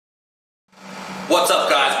What's up,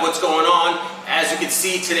 guys? What's going on? As you can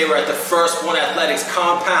see, today we're at the Firstborn Athletics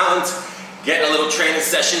compound, getting a little training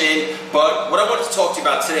session in. But what I wanted to talk to you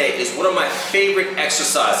about today is one of my favorite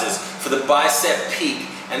exercises for the bicep peak,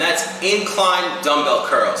 and that's incline dumbbell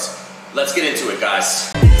curls. Let's get into it,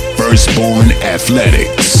 guys. Firstborn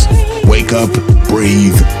Athletics. Wake up,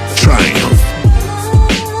 breathe, triumph.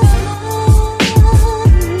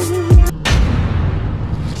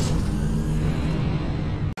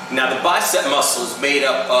 Now, the bicep muscle is made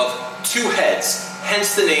up of two heads,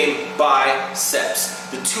 hence the name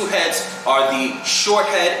biceps. The two heads are the short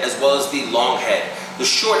head as well as the long head. The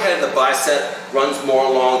short head of the bicep runs more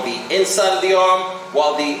along the inside of the arm,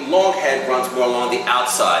 while the long head runs more along the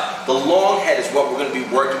outside. The long head is what we're going to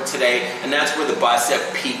be working today, and that's where the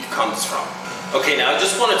bicep peak comes from. Okay, now I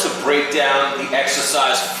just wanted to break down the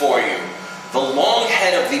exercise for you. The long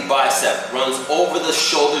head of the bicep runs over the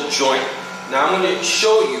shoulder joint. Now I'm going to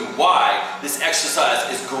show you why this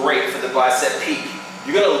exercise is great for the bicep peak.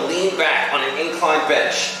 You're going to lean back on an incline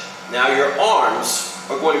bench. Now your arms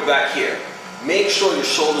are going to be back here. Make sure your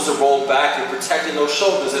shoulders are rolled back. You're protecting those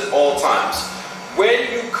shoulders at all times.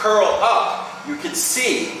 When you curl up, you can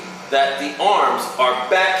see that the arms are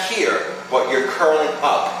back here, but you're curling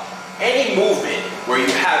up. Any movement where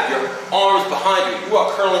you have your arms behind you, you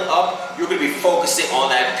are curling up, you're going to be focusing on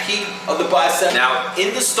that peak of the bicep. Now,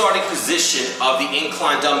 in the starting position of the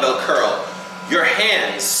incline dumbbell curl, your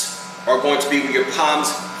hands are going to be with your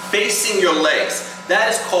palms facing your legs. That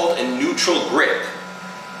is called a neutral grip.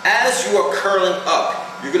 As you are curling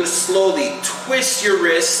up, you're going to slowly twist your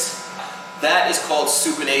wrist. That is called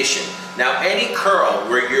supination. Now, any curl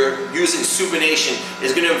where you're using supination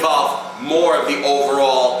is going to involve more of the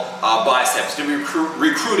overall biceps. It's going to be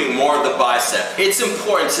recruiting more of the bicep. It's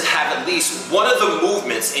important to have at least one of the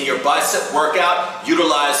movements in your bicep workout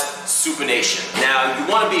utilize supination. Now,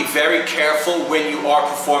 you want to be very careful when you are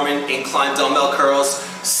performing incline dumbbell curls.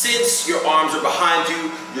 Since your arms are behind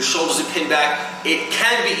you, your shoulders are pinned back, it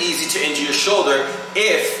can be easy to injure your shoulder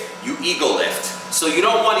if you ego lift. So you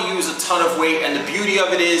don't want to use a ton of weight, and the beauty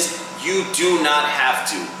of it is you do not have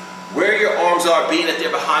to. Where your arms are, being that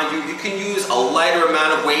they're behind you, you can use a lighter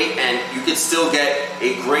amount of weight and you can still get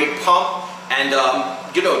a great pump and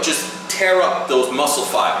just tear up those muscle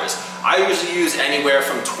fibers. I usually use anywhere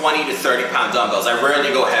from 20 to 30 pound dumbbells. I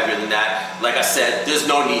rarely go heavier than that. Like I said, there's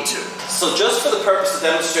no need to. So just for the purpose of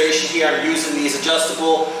demonstration here, I'm using these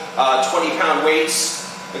adjustable 20-pound weights.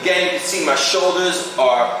 Again, you can see my shoulders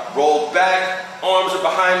are rolled back, arms are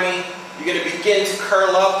behind me. You're going to begin to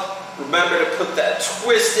curl up. Remember to put that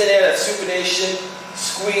twist in there, that supination,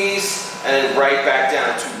 squeeze, and then right back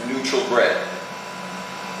down to neutral grip.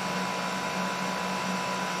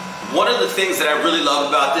 One of the things that I really love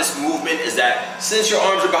about this movement is that since your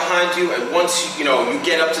arms are behind you, and once you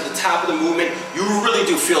get up to the top of the movement, you really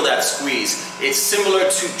do feel that squeeze. It's similar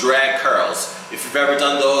to drag curls. If you've ever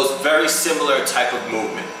done those, very similar type of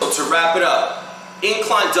movement. So to wrap it up,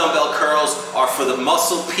 incline dumbbell curls are for the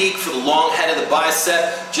muscle peak, for the long head of the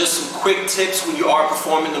bicep. Just some quick tips when you are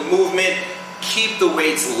performing the movement. Keep the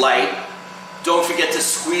weights light. Don't forget to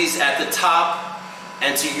squeeze at the top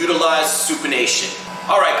and to utilize supination.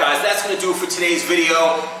 Alright guys, that's going to do it for today's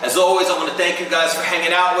video. As always, I want to thank you guys for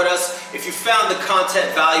hanging out with us. If you found the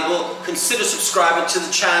content valuable, consider subscribing to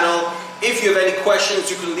the channel. If you have any questions,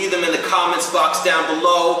 you can leave them in the comments box down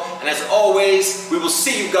below. And as always, we will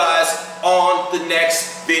see you guys on the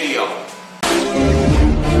next video.